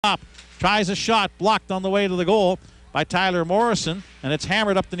top. Tries a shot, blocked on the way to the goal by Tyler Morrison, and it's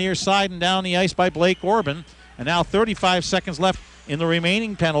hammered up the near side and down the ice by Blake Orban. And now 35 seconds left in the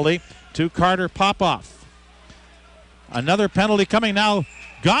remaining penalty to Carter Popoff. Another penalty coming now.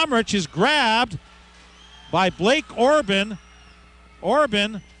 Gomerich is grabbed by Blake Orban.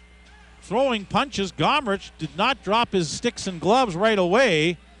 Orban throwing punches. Gomerich did not drop his sticks and gloves right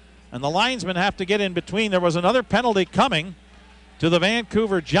away, and the linesmen have to get in between. There was another penalty coming to the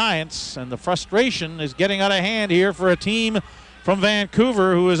Vancouver Giants, and the frustration is getting out of hand here for a team from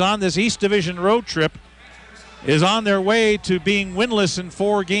Vancouver who is on this East Division road trip, is on their way to being winless in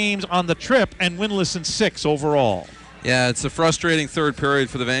 4 games on the trip and winless in 6 overall. Yeah, it's a frustrating third period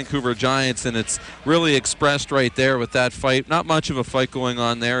for the Vancouver Giants, and it's really expressed right there with that fight. Not much of a fight going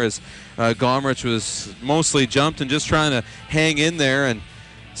on there, as Gomerich was mostly jumped and just trying to hang in there. And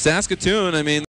Saskatoon, I mean,